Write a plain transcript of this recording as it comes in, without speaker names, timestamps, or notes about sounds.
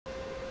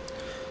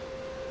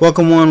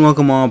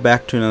Welcome all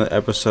back to another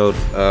episode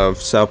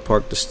of South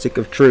Park: The Stick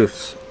of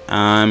Truth.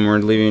 We're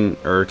leaving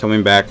or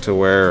coming back to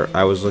where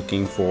I was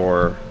looking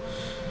for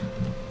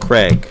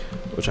Craig,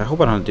 which I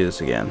hope I don't have to do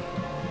this again.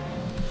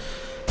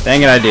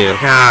 Dang it, I do.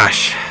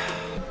 Gosh.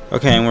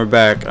 Okay, and we're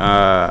back.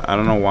 I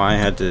don't know why I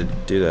had to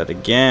do that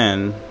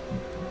again.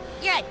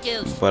 You're a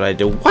douche. But I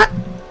did. What?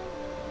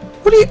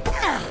 What are you?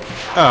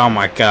 Oh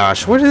my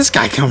gosh, where did this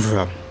guy come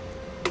from?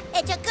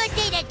 It's a good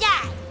day to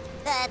die.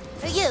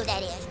 For you,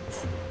 that is.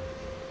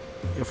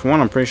 For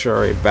one, I'm pretty sure I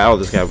already battled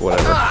this guy, but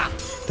whatever.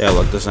 They all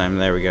look the same.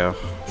 There we go.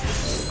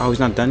 Oh, he's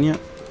not done yet?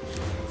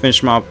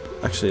 Finish him up.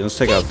 Actually, let's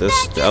take out the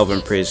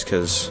Elven Priest,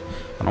 because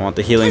I don't want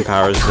the healing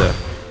powers to...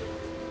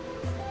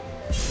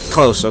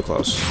 Close, so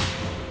close.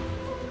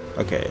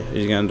 Okay,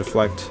 he's gonna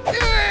deflect.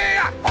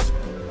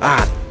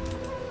 Ah!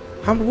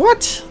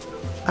 What?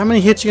 How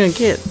many hits you gonna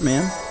get,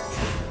 man?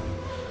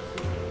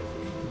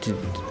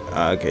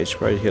 Okay, should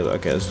probably heal.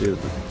 Okay, let's do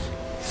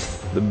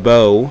the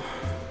bow.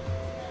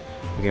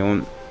 Okay,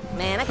 one...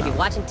 Man, I could be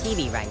watching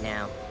TV right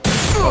now.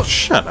 Oh,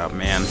 shut up,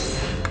 man.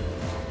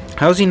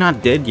 How is he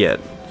not dead yet?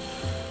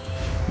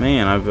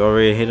 Man, I've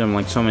already hit him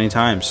like so many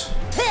times.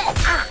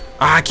 Ah,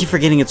 I keep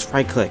forgetting it's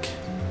right click.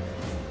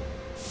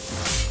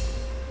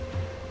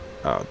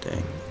 Oh,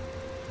 dang.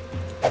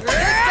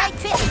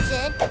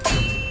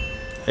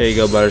 There you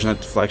go, Butters,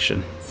 not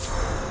deflection.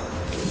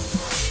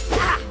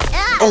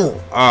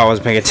 Oh, I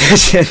wasn't paying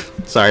attention.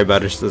 Sorry,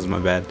 Butters, this is my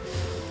bad.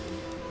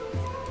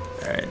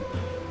 Alright.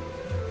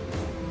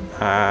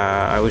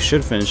 We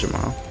should finish him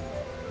off.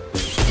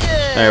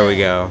 There we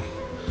go.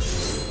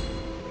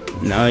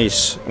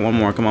 Nice. One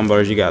more. Come on,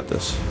 Butters. You got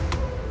this.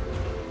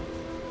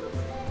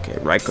 Okay,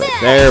 right click.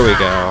 There we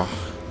go.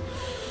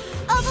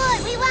 Oh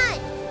boy, we won.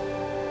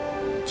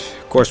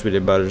 Of course we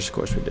did, Butters. Of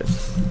course we did.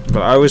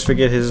 But I always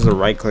forget his is a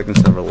right click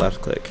instead of a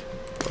left click.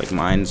 Like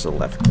mine's a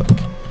left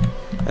click.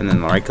 And then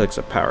the right click's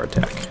a power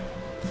attack.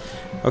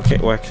 Okay,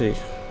 well actually,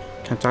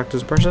 can I talk to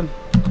this person?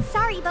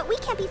 Sorry, but we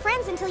can't be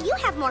friends until you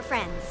have more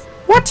friends.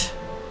 What?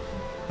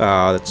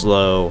 Oh, that's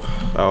low.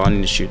 Oh, I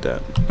need to shoot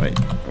that. Wait,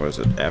 what is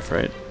it? F,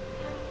 right?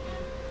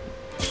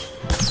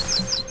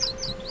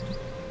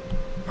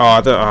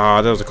 Oh,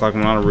 that was a clock,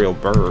 not a real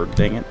bird.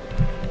 Dang it.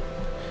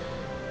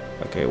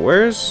 Okay,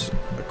 where's...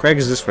 Craig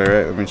is this way,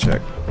 right? Let me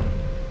check.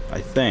 I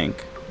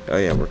think. Oh,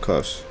 yeah, we're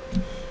close.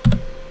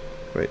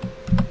 Wait.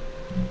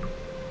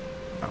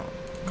 Oh,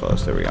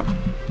 close. There we go.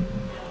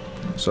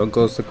 So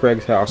close to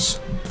Craig's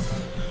house.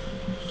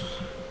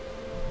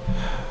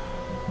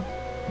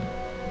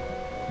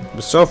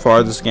 But so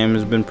far, this game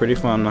has been pretty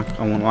fun, I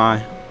won't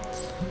lie.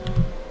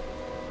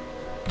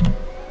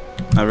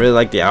 I really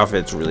like the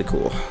outfit, it's really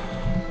cool.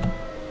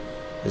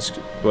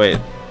 Wait,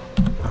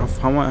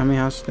 how many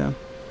houses down?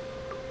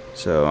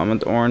 So, I'm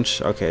at the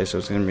orange, okay, so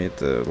it's going to be at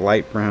the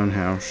light brown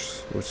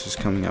house, which is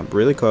coming up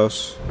really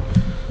close,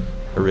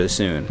 or really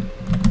soon.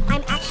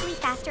 I'm actually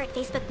faster at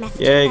Facebook messaging.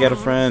 Yeah, you got a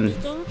friend.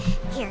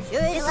 Here,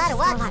 this is a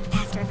lot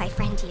faster if I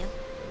friend you.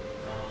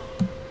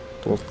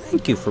 Well,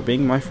 thank you for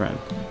being my friend.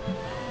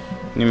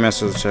 New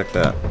message, check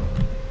that.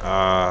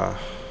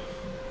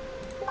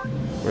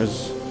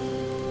 Where's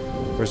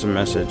the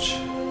message?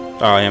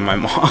 Oh yeah, my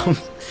mom.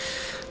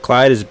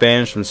 Clyde is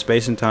banished from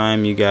space and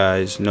time. You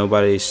guys,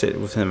 nobody sit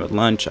with him at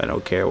lunch. I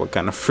don't care what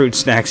kind of fruit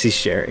snacks he's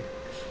sharing.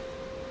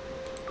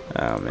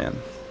 Oh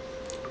man.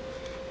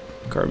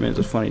 Cartman's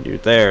a funny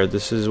dude. There,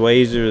 this is way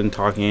easier than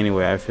talking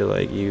anyway. I feel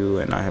like you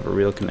and I have a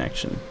real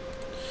connection.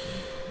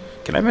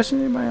 Can I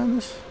message anybody on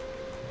this?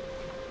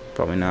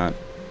 Probably not.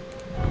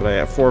 But I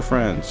have 4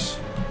 friends.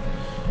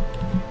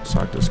 Let's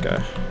talk to this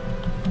guy.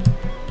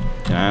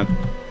 Can I?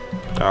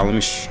 Oh, let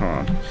me. Hold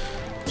on.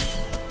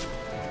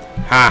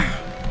 Ha!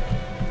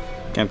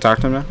 Can't talk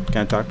to him now?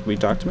 Can't talk? Will you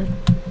talk to me?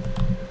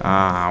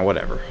 Ah,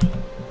 whatever.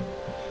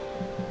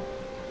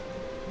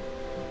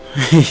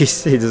 He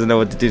doesn't know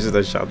what to do, so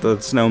they shot the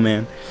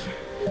snowman.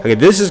 Okay,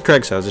 this is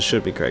Craig's house. This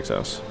should be Craig's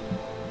house.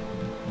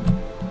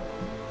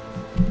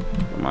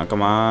 Come on,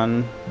 come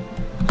on.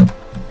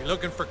 You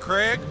looking for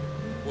Craig?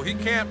 Well, he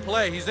can't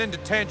play. He's in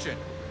detention.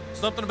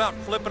 Something about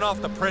flipping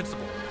off the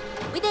principal.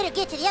 We better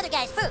get to the other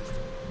guys first.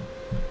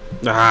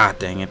 Ah,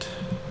 dang it.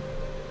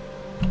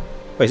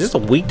 Wait, is this a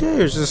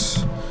weekday or is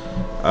this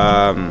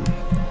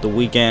the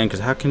weekend? Because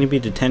how can he be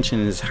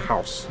detention in his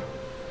house?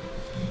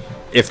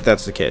 If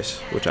that's the case,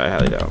 which I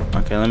highly doubt.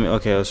 Okay,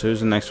 okay, so who's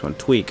the next one?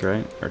 Tweak,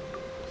 right? Or,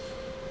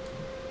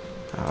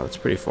 oh, that's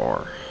pretty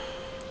far.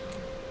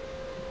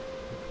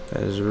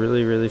 That is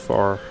really, really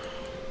far.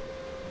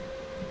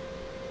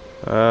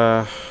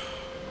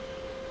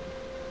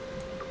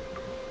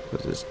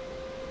 What's this?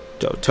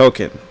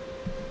 Token.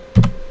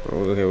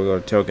 Okay, we'll go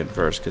to Token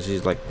first because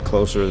he's like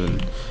closer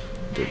than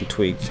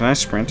Tweak. Can I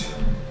sprint?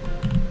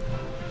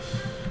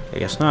 I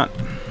guess not.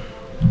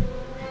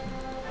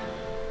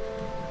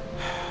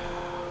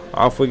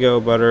 Off we go,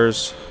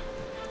 Butters.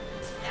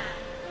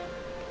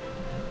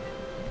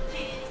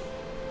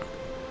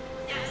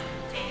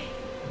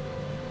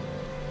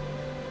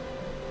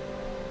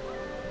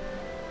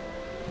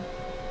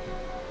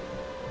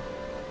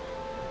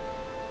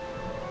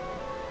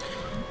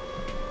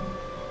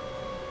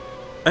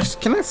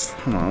 Can I?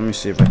 Hold on, let me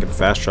see if I can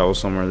fast travel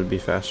somewhere to be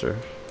faster.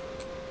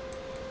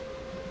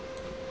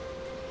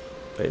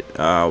 Wait,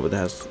 but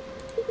that's.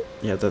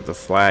 Yeah, that's the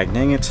flag.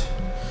 Dang it.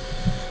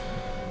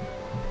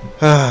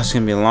 It's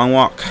gonna be a long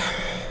walk.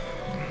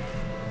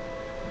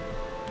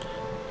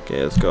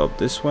 Okay, let's go up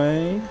this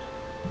way.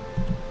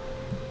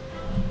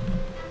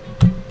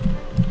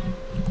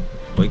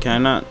 Wait, can I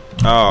not?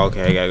 Oh,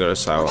 okay, I gotta go to the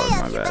sidewalk.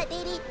 My bad.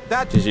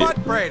 That's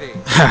Butt Brady.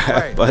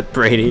 Butt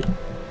Brady.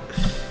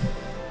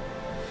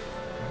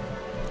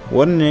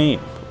 What a name.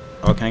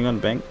 Oh, can I go in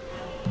the bank?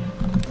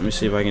 Let me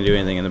see if I can do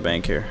anything in the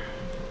bank here.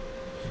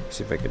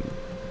 See if I can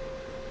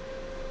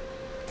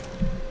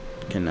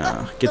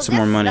get some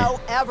more money. Will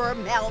this snow ever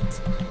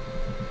melt?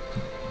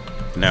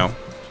 No,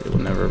 it will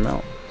never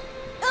melt.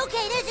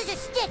 Okay, this is a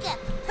stick-up.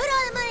 Put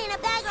all the money in a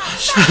bag or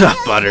Shut up,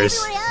 Butters.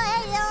 Oh,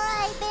 hey, all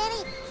right,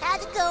 Benny.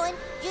 How's it going?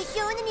 Just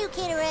showing the new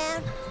kid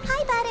around.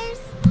 Hi, Butters.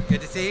 Good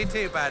to see you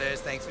too,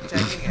 Butters. Thanks for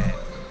checking in.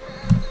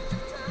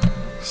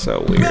 So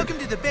weird. Welcome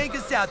to the Bank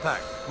of South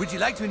Park. Would you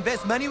like to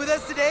invest money with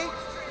us today?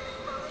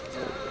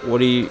 What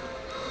do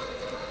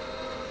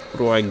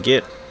I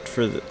get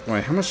for the?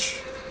 Wait, how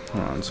much?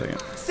 Hold on a second.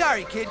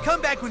 Sorry, kid.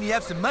 Come back when you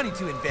have some money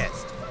to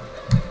invest.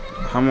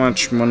 How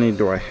much money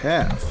do I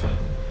have?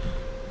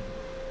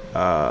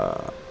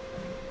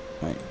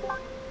 Wait,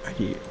 how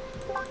do you?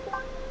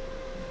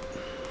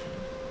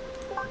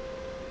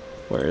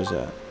 Where is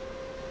that?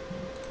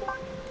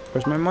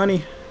 Where's my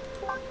money?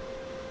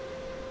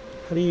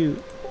 How do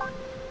you?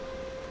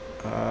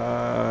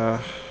 I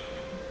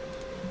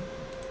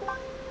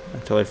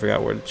totally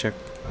forgot where to check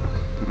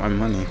my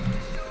money.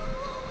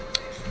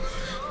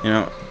 You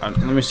know, let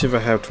me see if I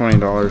have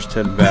 $20 to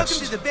invest.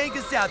 Welcome to the Bank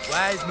of South.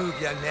 Wise move,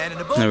 young man, and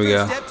a bold There we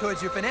go. first step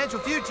towards your financial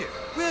future.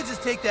 We'll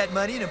just take that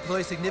money and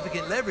employ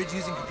significant leverage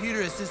using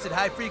computer-assisted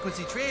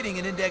high-frequency trading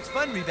and index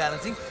fund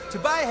rebalancing to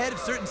buy ahead of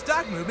certain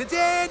stock movements,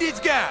 and it's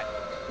gone.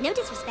 No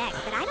disrespect,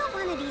 but I don't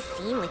want to be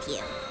seen with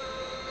you.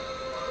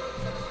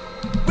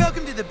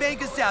 Welcome to the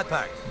Bank of South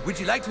Park. Would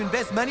you like to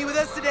invest money with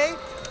us today?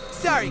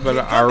 Sorry, But kid,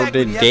 I come back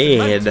when you have some money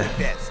already to did.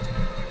 invest.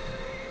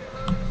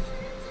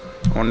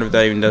 I wonder if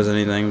that even does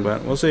anything,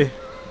 but we'll see.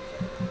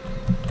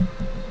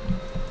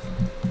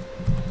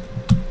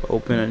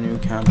 Open a new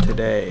account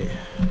today.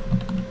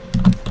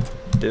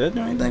 Did that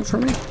do anything for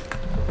me? Do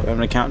I have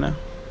an account now?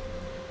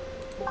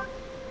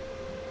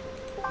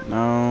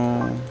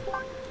 No.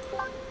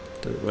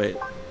 Wait.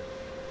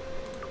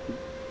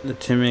 The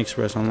Timmy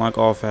Express. Unlock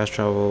all fast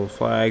travel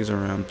flags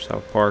around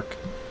South Park.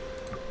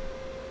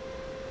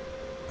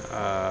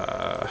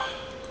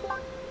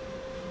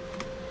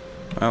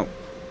 Well.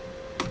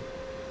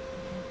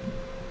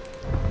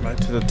 Back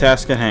to the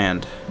task at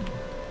hand.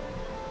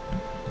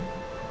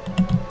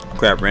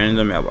 Crap, ran into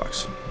the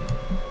mailbox.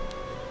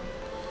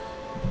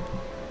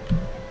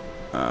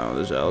 Oh,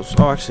 there's elves.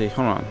 Oh, actually,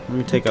 hold on. Let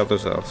me take out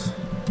those elves.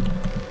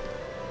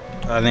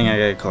 I think I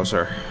gotta get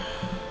closer.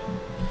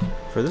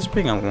 For this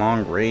being a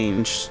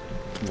long-range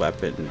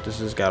weapon, this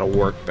has gotta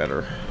work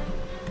better.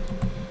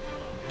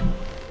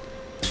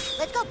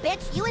 Let's go,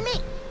 bitch. You and me.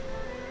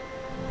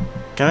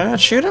 Can I not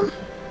shoot him?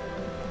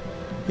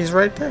 He's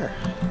right there.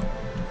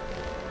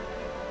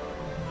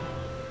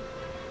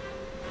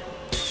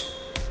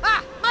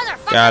 Ah,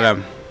 motherfucker. Got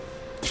him.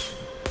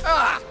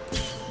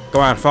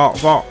 Come on,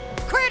 fall.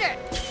 Crit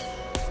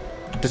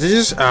it. Does it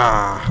just?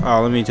 Oh,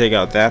 let me take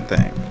out that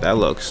thing. That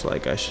looks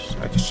like I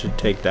should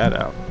take that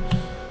out.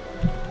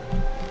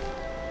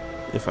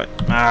 If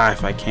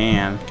I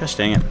can. Gosh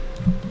dang it.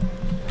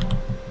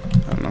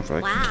 I don't know if I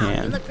Wow,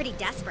 can. you look pretty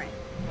desperate.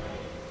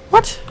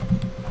 What?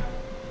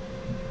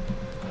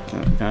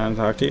 Can I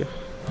talk to you?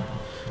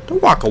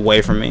 Don't walk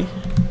away from me.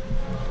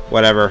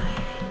 Whatever.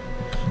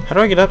 How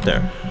do I get up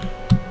there?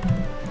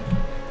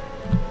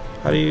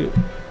 How do you?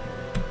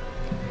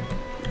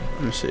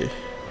 Let me see.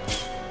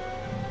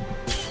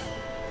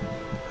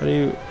 How do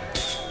you?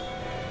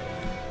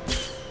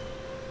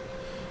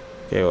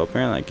 Okay, well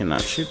apparently I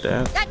cannot shoot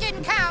that. That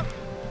didn't count.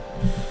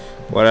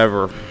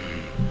 Whatever.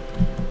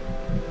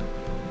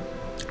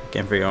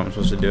 Can't figure out what I'm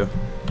supposed to do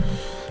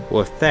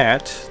with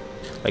that,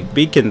 like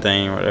beacon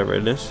thing or whatever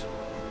it is.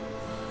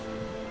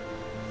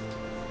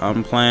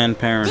 Unplanned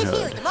This here is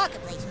Parenthood. the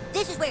marketplace.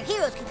 This is where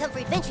heroes can come for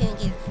adventuring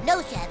gear,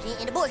 nose jabs,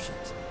 and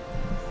abortions.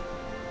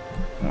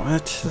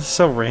 What? This is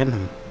so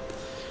random.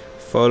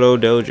 Photo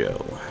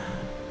Dojo.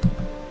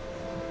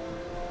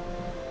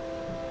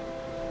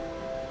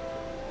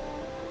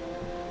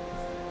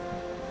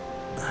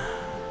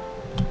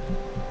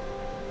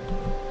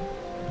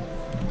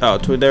 Oh,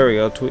 there we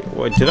go.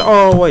 Wait,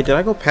 did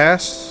I go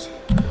past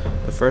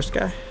the first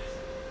guy?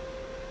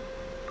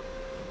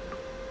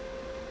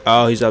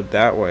 Oh, he's up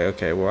that way.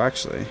 Okay, well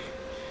actually,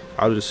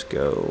 I'll just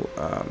go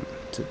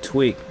to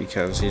Tweak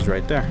because he's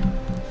right there.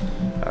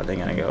 I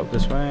think I go up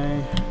this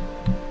way.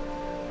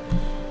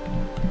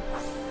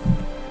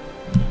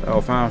 Oh,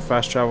 found a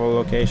fast travel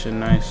location.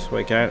 Nice.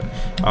 Wait, can I?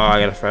 Oh,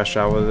 I gotta fast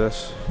travel with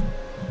this.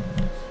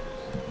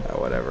 Oh,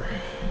 whatever.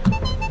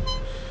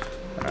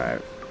 All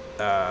right.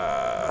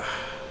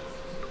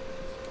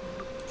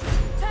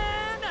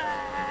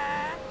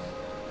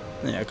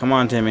 Yeah, come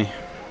on, Timmy.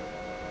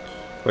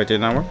 Wait, did it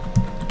not work?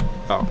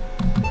 Oh.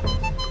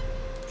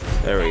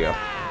 There we go.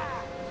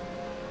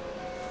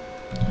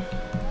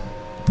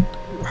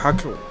 How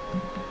can...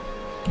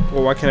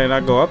 Well, why can I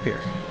not go up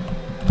here?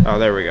 Oh,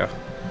 there we go.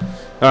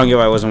 I don't get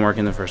why it wasn't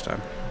working the first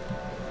time.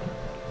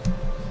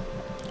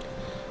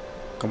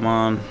 Come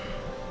on.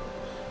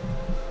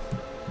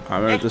 I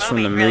remember this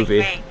from the movie.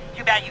 Really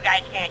too bad you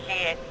guys can't see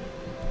it.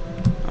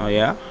 Oh,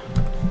 yeah?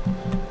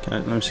 Can I,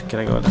 let me see, can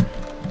I go in there?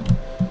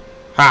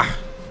 Ha!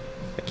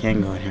 I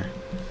can go in here.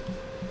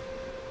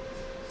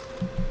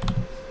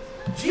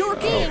 You're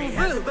being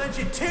rude. A bunch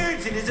of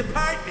turds in his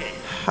apartment.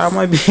 How am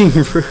I being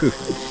rude?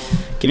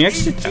 Can you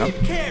actually sit down?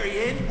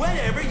 Carrying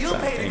whatever, you'll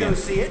pay to go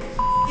see it.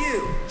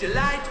 You,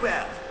 July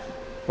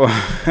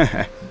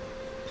 12th.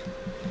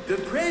 The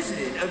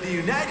President of the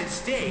United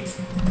States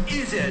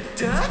is a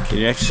duck? Can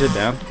you actually sit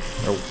down?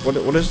 Or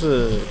what is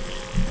the...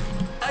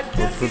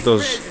 What with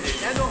those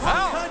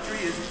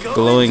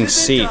glowing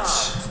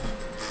seats?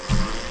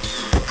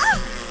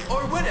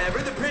 Or whatever,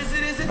 the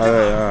President is a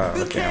duck.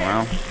 Okay,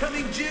 well.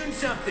 Coming June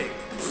something.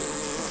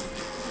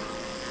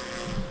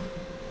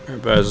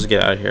 Alright, but let's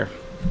get out of here.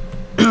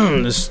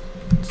 This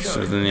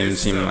doesn't even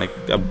seem like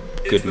a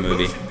good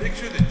movie.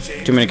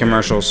 Too many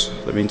commercials.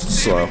 That means it's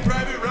slow.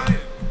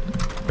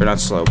 They're not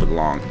slow, but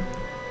long.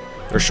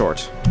 Or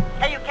short.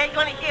 Hey, you kids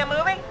want to see a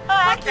movie?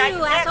 Fuck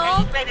you,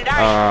 asshole.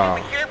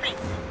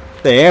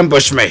 They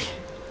ambushed me.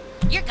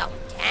 You're going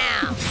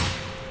down.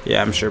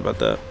 Yeah, I'm sure about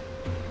that.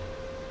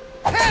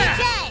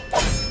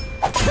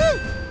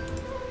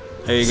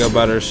 There you go,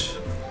 Butters.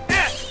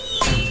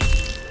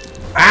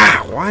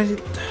 Ah, why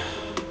did...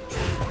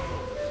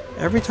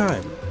 Every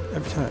time.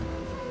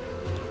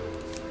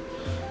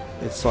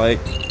 It's like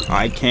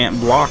I can't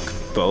block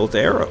both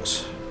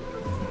arrows.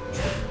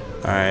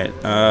 Alright,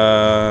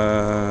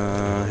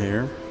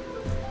 here.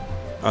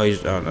 Oh,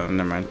 he's... Oh, no,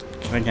 never mind.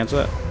 Can I cancel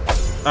that?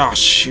 Oh,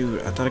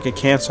 shoot. I thought I could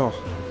cancel.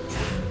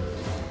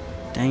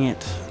 Dang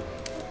it.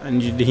 I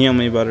need you to heal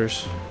me,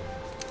 Butters.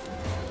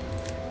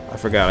 I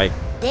forgot. I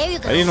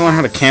didn't learn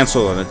how to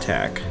cancel an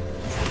attack.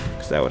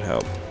 Because that would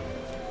help.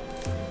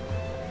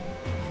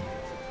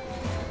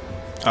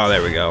 Oh,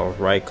 there we go.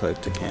 Right click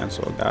to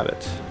cancel. Got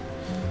it.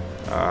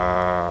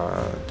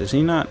 Does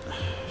he not?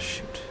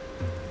 Shoot.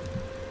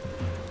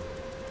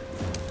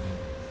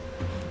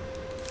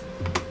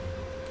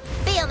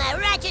 Feel my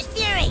righteous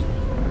fury.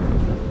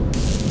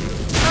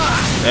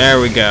 There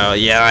we go.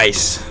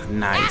 Nice.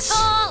 Nice.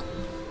 Asshole.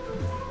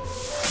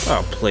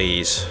 Oh,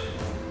 please.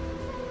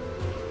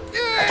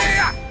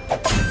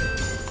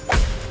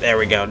 There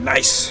we go.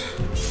 Nice.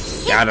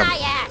 Got him.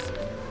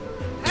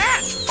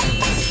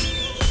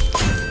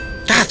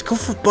 God, go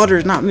for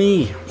Butters, not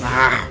me.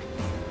 Ah.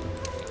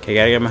 Okay,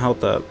 gotta get my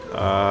health up.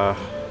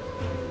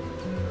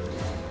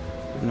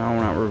 No, we're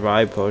not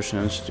revive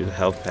potion. Let's do the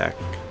health pack.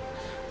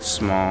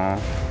 Small.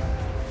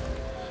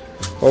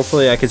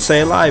 Hopefully, I can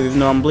stay alive even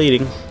though I'm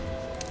bleeding.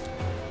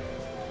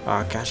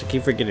 Oh gosh, I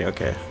keep forgetting.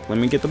 Okay, let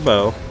me get the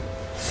bow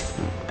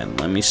and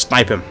let me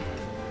snipe him.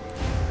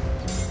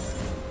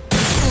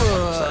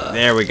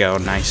 There we go.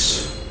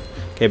 Nice.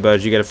 Okay,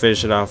 Buzz, you gotta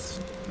finish it off.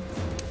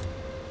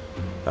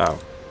 Oh.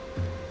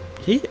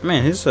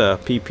 Man, his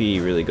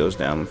PP really goes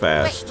down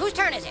fast. Wait, whose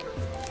turn is it?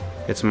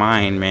 It's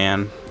mine,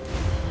 man.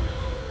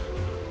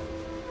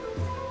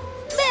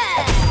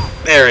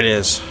 There it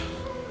is.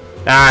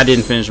 Ah, I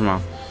didn't finish him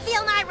off.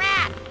 Feel my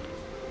wrath.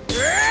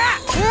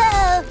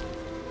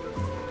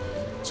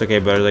 It's okay,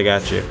 Butters. I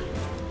got you.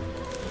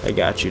 I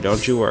got you.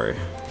 Don't you worry.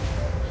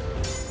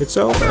 It's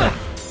over.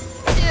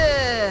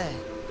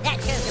 That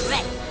shows a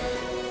wreck.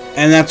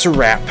 And that's a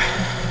wrap.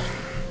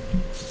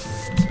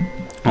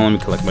 Oh, let me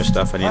collect my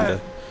stuff. I need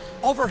to...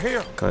 Over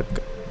here. Collect...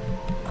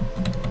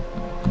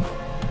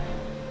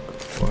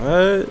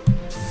 What?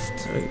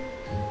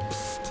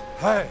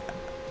 Hey.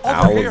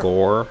 Al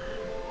Gore?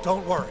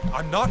 Don't worry.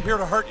 I'm not here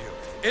to hurt you.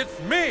 It's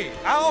me,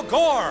 Al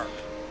Gore.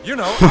 You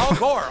know, Al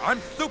Gore. I'm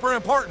super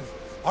important.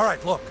 All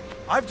right, look.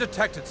 I've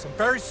detected some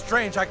very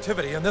strange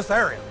activity in this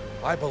area.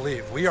 I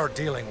believe we are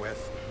dealing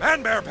with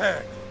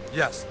ManBearPig.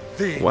 Yes,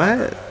 the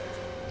What?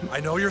 I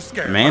know you're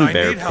scared, but I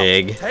need help.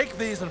 ManBearPig. Take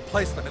these and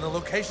place them in the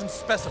location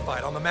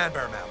specified on the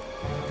ManBear map.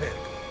 Pig.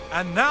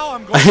 And now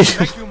I'm going to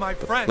make you my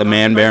friend. The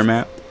ManBear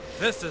map?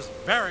 This is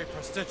very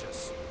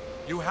prestigious.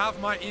 You have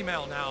my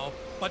email now,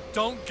 but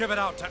don't give it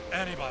out to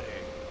anybody.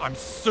 I'm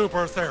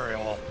super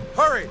serial.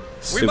 Hurry!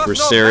 We must know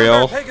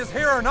serial? if ManBearPig is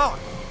here or not.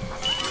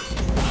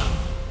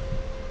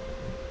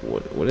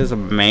 What is a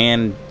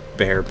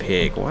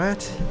ManBearPig?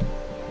 What?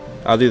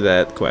 I'll do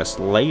that quest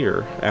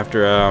later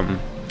after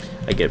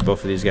I get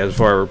both of these guys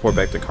before I report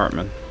back to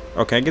Cartman.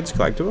 Okay, I get to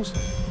collectibles?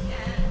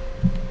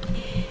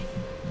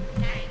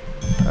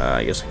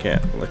 I guess I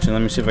can't.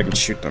 Let me see if I can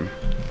shoot them.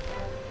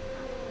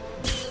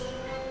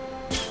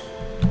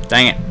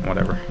 Dang it.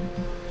 Whatever.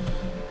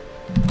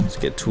 Let's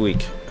get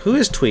Tweak. Who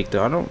is Tweak,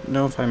 though? I don't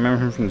know if I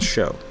remember him from the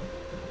show.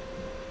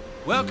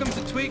 Welcome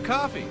to Tweak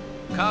Coffee.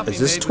 Coffee Is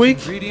this made Tweak?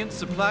 with ingredients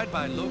supplied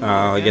by local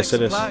I guess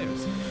it is.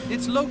 suppliers.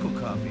 It's local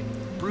coffee,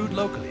 brewed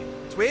locally.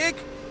 Tweak?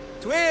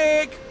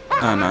 Twig!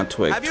 Oh, not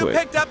Twig. Have you Twig.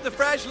 picked up the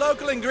fresh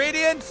local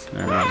ingredients?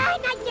 Never mind.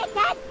 Not yet,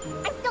 Dad.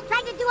 I'm still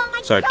trying to do all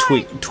my Sorry,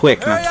 chores.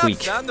 Twig, Hurry not up,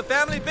 Tweak. son. The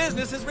family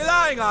business is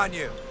relying on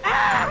you.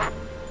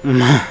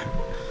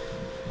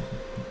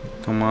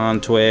 Come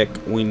on, Twig.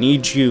 We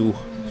need you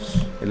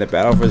in the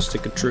battle for the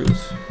stick of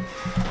truth.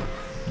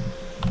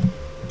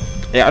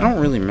 Yeah, I don't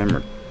really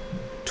remember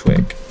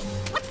Twig.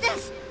 What's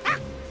this?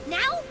 Now?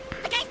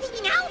 The guy's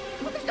thinking now?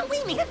 Well, there's no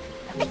way, man.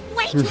 There's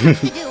way too much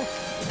to do.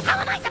 How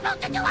am I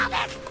supposed to do all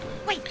this?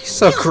 Wait. He's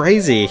so you,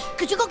 crazy.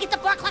 Could you go get the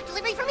 4 o'clock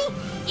delivery for me?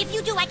 If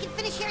you do, I can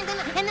finish here and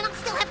then I'll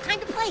still have time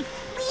to play.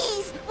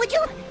 Please, would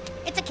you?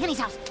 It's at Kenny's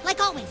house, like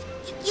always.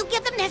 You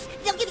give them this,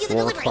 they'll give you the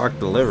 4 delivery. o'clock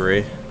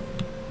delivery.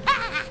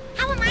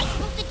 How am I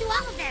supposed to do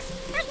all of this?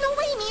 There's no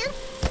way, man.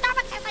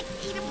 Starbucks has like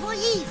 8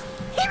 employees.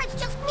 Here it's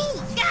just me.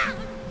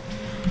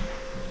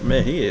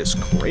 Man, he is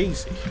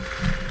crazy.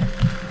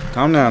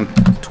 Calm down,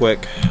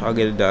 Twig. I'll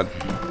get it done.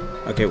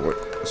 Okay,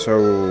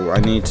 so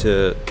I need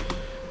to...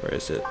 Where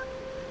is it?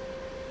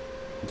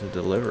 The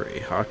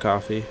delivery. Hot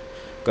coffee.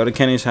 Go to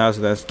Kenny's house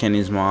and ask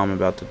Kenny's mom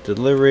about the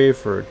delivery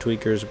for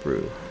Tweaker's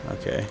Brew.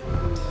 Okay.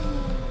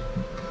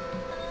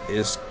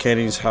 Is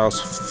Kenny's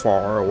house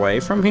far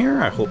away from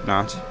here? I hope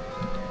not.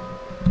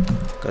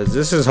 Because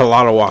this is a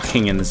lot of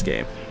walking in this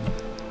game.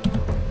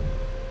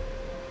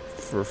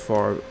 For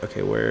far...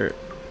 Okay, where...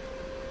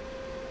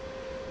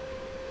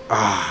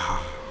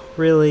 Ah,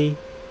 really?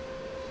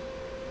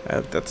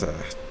 That's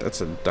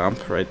a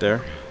dump right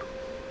there.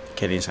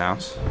 Kenny's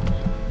house.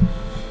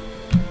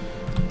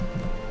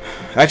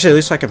 Actually, at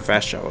least I can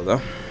fast travel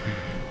though.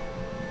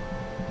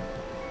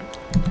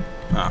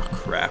 Oh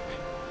crap!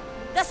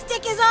 The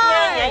stick is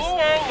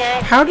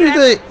ours! How did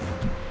they?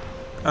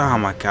 Oh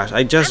my gosh!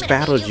 I just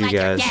battled you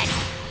guys.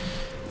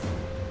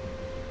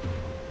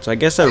 So I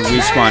guess I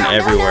respawn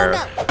everywhere.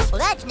 Well,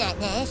 that's not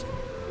nice.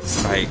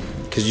 Right?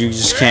 Because you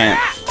just can't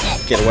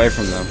get away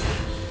from them.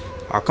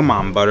 Oh, come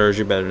on, Butters.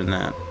 You're better than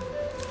that.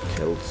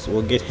 Okay,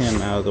 we'll get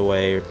him out of the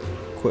way.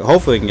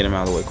 Hopefully we can get him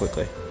out of the way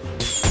quickly.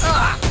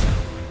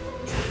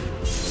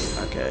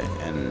 Okay,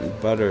 and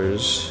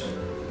Butters...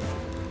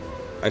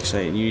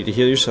 Actually, you need to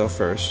heal yourself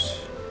first.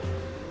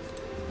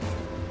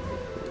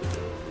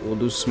 We'll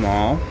do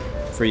small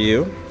for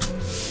you.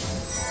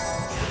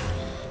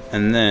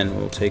 And then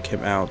we'll take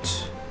him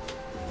out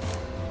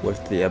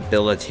with the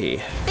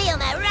ability. Feel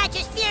my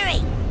righteous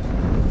fury.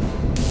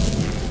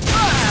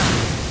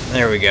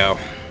 There we go.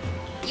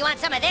 You want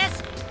some of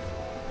this?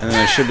 And then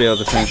I should be able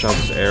to finish off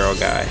this arrow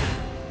guy.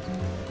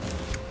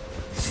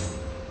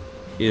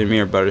 Either me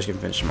or Butters can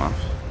finish him off.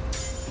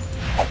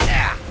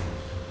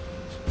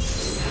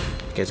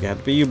 Okay, it's gonna have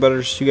to be you,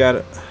 Butters. You got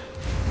it.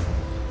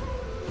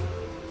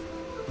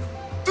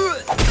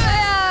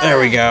 There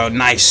we go.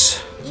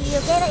 Nice. You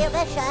gave it your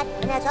best shot,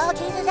 and that's all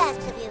Jesus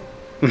asks of you.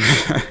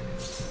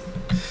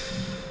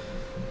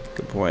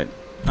 Good point.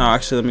 Oh,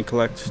 actually, let me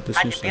collect this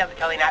I new should be stuff. able to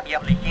totally not be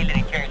able to shield an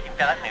encouraging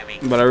Philip movie.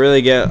 But I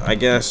really get, I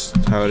guess,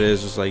 how it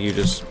is like you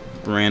just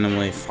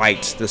randomly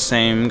fight the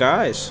same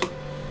guys.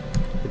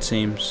 It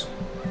seems.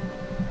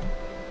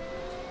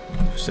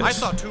 I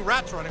saw 2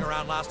 rats running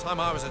around last time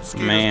I was at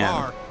Skeeter's Man.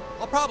 bar.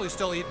 I'll probably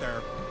still eat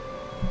there.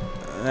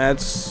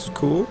 That's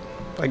cool,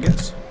 I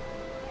guess.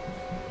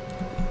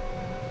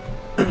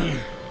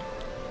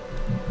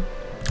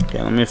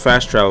 Okay, let me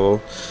fast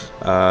travel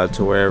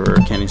to wherever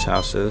Kenny's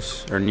house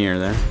is, or near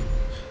there,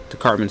 to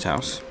Cartman's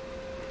house.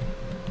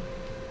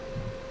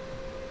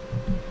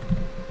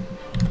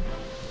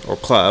 Or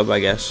club, I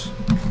guess.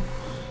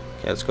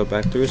 Okay, let's go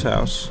back through his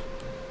house.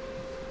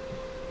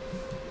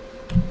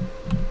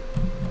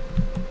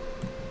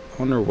 I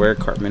wonder where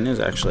Cartman is,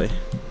 actually.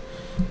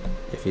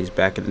 If he's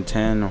back in the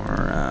 10,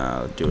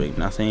 or doing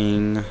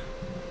nothing,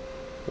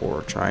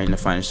 or trying to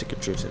find a stick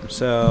of truth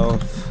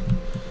himself.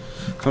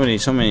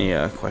 So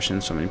many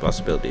questions, so many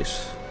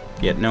possibilities,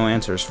 yet no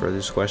answers for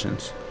these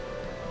questions.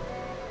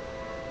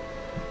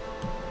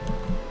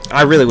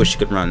 I really wish you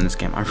could run in this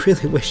game. I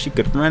really wish you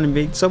could run and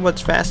be so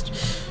much faster.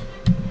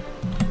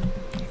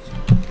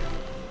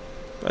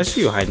 I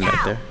see you hiding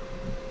back there.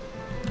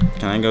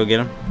 Can I go get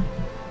him?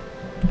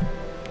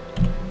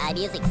 I'm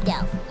using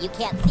stealth. You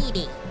can't see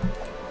me.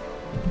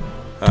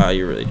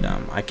 You're really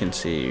dumb. I can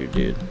see you,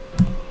 dude.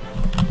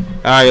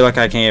 You're lucky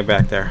I can't get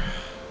back there.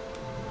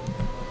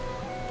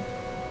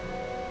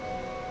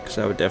 Because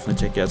I would definitely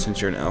take you out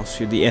since you're an elf.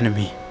 You're the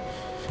enemy.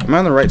 Am I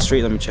on the right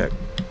street? Let me check.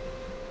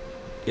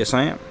 Yes,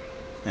 I am.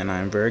 And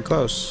I'm very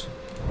close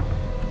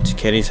to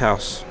Kenny's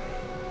house.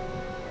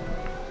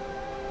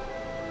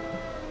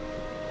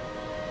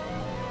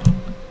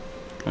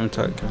 Can I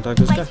talk to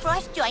this My guy?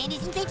 frost giant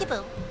is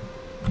invisible.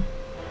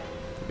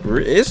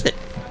 Is it?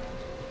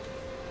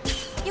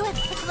 You have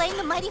slain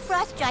the mighty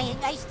frost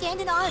giant. I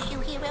stand in awe of you,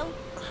 hero.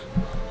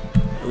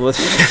 What?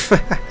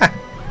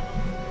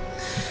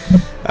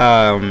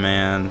 Oh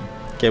man,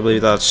 can't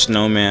believe that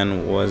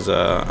snowman was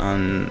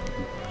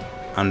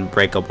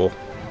unbreakable.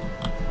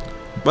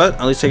 But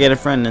at least I get a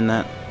friend in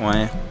that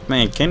way.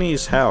 Man,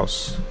 Kenny's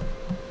house.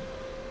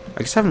 I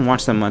guess I haven't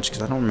watched that much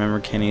because I don't remember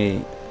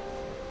Kenny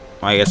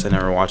I guess I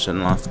never watched it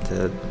enough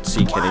to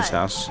see Kenny's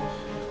house.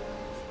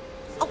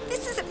 Oh,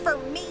 this isn't for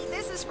me.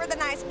 This is for the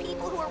nice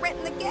people who are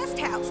renting the guest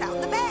house out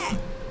in the back.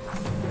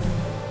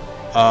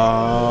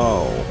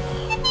 Oh.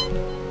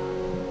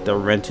 They're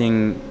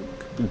renting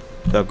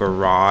the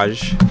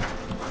garage.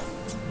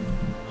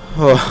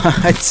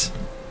 What?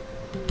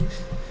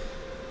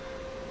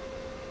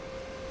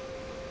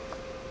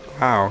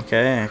 Wow,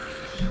 okay.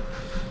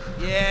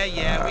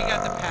 Yeah, we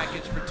got the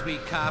package for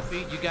Tweet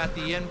Coffee. You got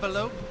the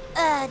envelope?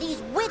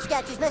 These witch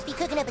doctors must be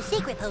cooking up a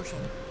secret potion.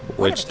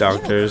 Witch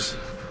doctors.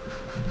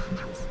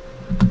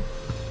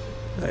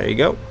 There you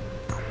go.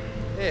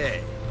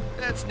 Hey,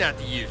 that's not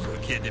the usual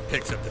kid that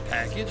picks up the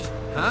package.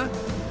 Huh?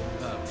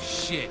 Oh,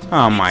 shit.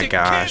 Oh my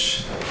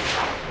gosh.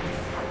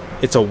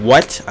 It's a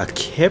what? A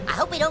kip? I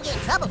hope we don't get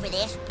in trouble for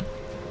this.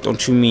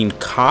 Don't you mean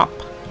cop?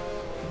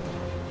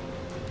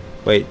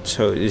 Wait,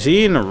 so is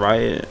he in the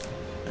riot?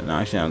 No,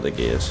 actually, I don't think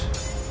he is.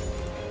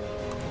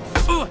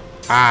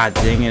 Ah,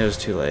 dang it, it was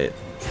too late.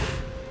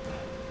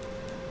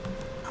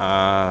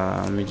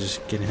 Let me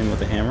just get him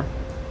with a hammer.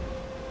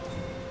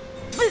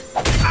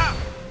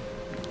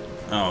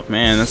 Oh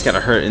man, that's gotta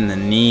hurt in the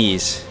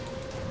knees.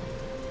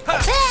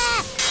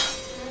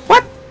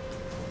 What?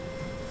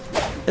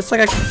 It's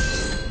like a...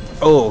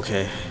 Oh,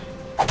 okay.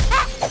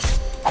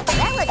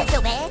 That wasn't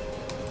so bad.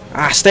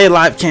 Ah, stay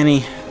alive,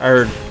 Kenny.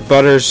 Or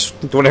Butters,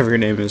 whatever your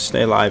name is.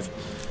 Stay alive.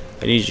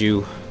 I need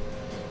you.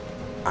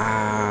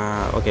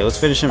 Okay, let's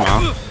finish him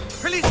off.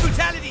 Police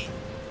brutality!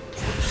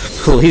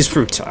 Police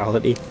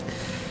brutality.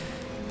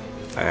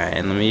 Alright,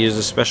 and let me use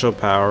a special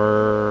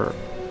power.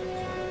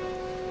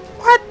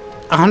 What?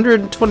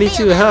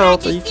 122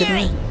 health? Are you kidding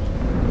me?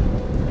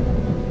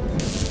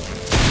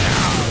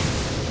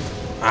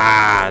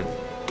 Ah.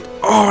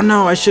 Oh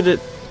no, I should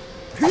have.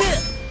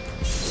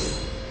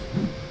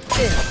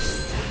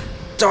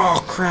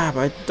 Oh crap!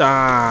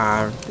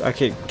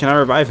 Okay, can I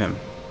revive him?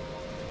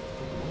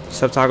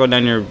 Step taco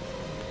down your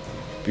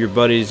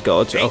buddy's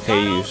gullet.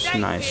 Okay, use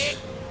nice.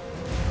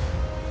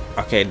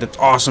 Okay, that's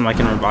awesome. I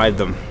can revive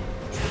them.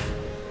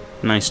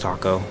 Nice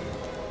taco.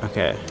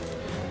 Okay,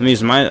 let me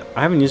use my.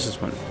 I haven't used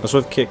this one. A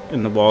swift kick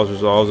in the balls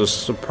resolves a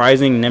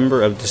surprising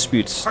number of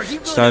disputes.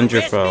 Stuns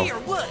your foe.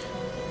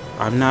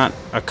 I'm not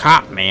a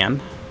cop,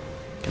 man.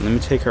 Okay, let me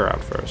take her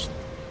out first.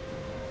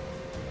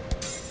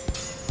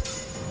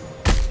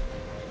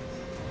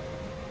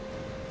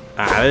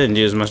 I didn't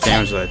do as much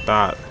damage as I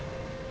thought.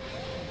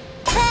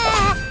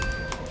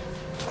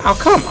 Oh,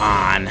 come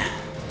on.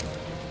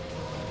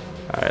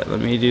 Alright, let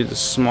me do the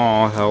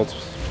small health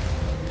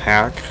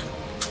pack.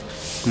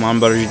 Come on,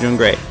 Butter, you're doing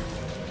great.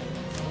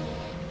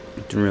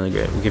 You're doing really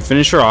great. We can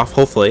finish her off,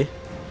 hopefully.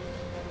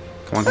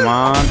 Come on, come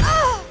on.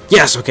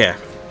 Yes, okay.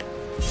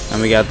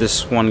 And we got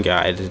this one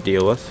guy to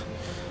deal with.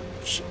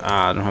 Which,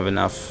 I don't have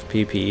enough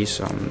PP,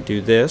 so I'm gonna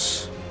do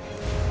this.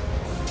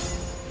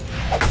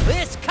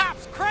 This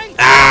cop's crazy!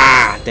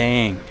 Ah,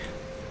 dang.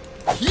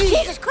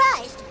 Jesus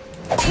Christ!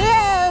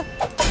 Whoa!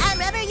 I'm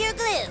rubber, you're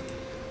glue.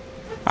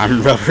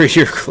 I'm rubber,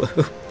 you're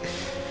glue.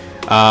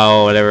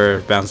 Oh,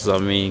 whatever bounces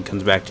on me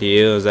comes back to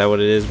you. Is that what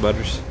it is,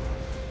 Butters?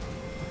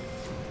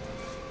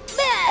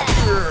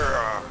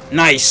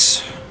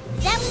 Nice.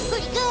 That was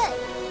pretty good.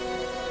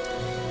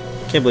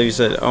 Can't believe you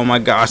said, oh my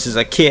gosh, it's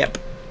a kip.